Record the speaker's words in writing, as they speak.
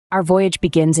Our voyage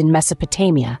begins in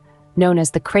Mesopotamia, known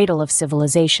as the cradle of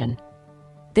civilization.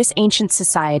 This ancient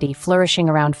society, flourishing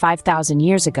around 5,000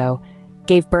 years ago,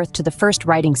 gave birth to the first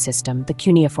writing system, the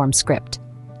cuneiform script.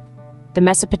 The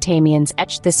Mesopotamians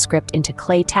etched this script into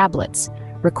clay tablets,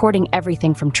 recording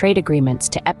everything from trade agreements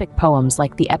to epic poems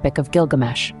like the Epic of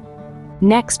Gilgamesh.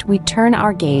 Next, we turn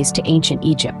our gaze to ancient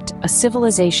Egypt, a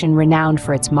civilization renowned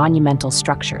for its monumental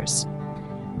structures.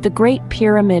 The Great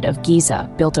Pyramid of Giza,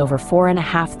 built over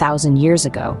 4,500 years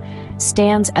ago,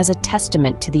 stands as a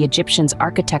testament to the Egyptians'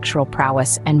 architectural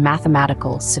prowess and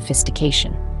mathematical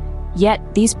sophistication.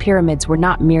 Yet, these pyramids were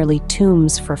not merely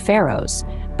tombs for pharaohs,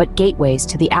 but gateways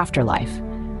to the afterlife,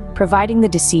 providing the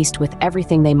deceased with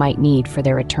everything they might need for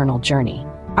their eternal journey.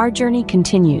 Our journey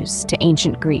continues to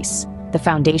ancient Greece, the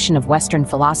foundation of Western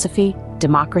philosophy,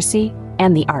 democracy,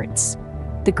 and the arts.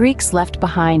 The Greeks left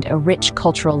behind a rich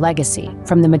cultural legacy,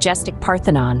 from the majestic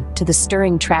Parthenon to the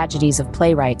stirring tragedies of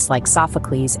playwrights like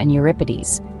Sophocles and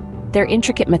Euripides. Their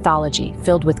intricate mythology,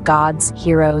 filled with gods,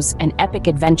 heroes, and epic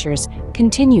adventures,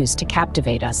 continues to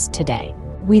captivate us today.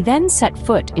 We then set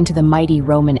foot into the mighty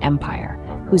Roman Empire,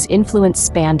 whose influence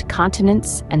spanned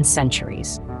continents and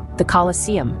centuries. The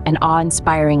Colosseum, an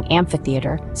awe-inspiring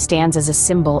amphitheater, stands as a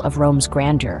symbol of Rome's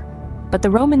grandeur. But the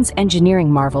Romans'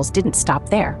 engineering marvels didn't stop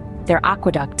there. Their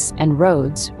aqueducts and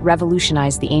roads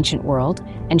revolutionized the ancient world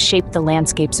and shaped the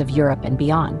landscapes of Europe and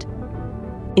beyond.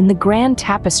 In the grand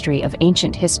tapestry of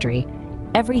ancient history,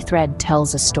 every thread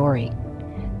tells a story.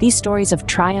 These stories of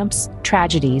triumphs,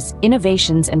 tragedies,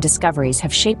 innovations, and discoveries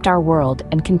have shaped our world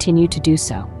and continue to do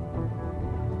so.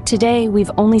 Today,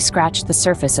 we've only scratched the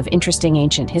surface of interesting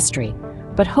ancient history,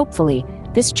 but hopefully,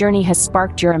 this journey has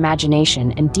sparked your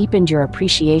imagination and deepened your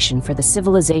appreciation for the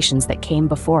civilizations that came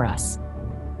before us.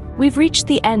 We've reached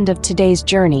the end of today's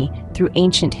journey through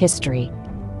ancient history.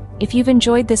 If you've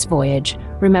enjoyed this voyage,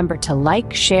 remember to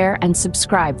like, share, and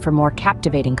subscribe for more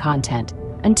captivating content.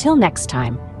 Until next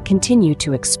time, continue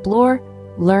to explore,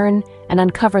 learn, and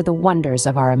uncover the wonders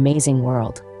of our amazing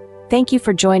world. Thank you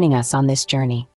for joining us on this journey.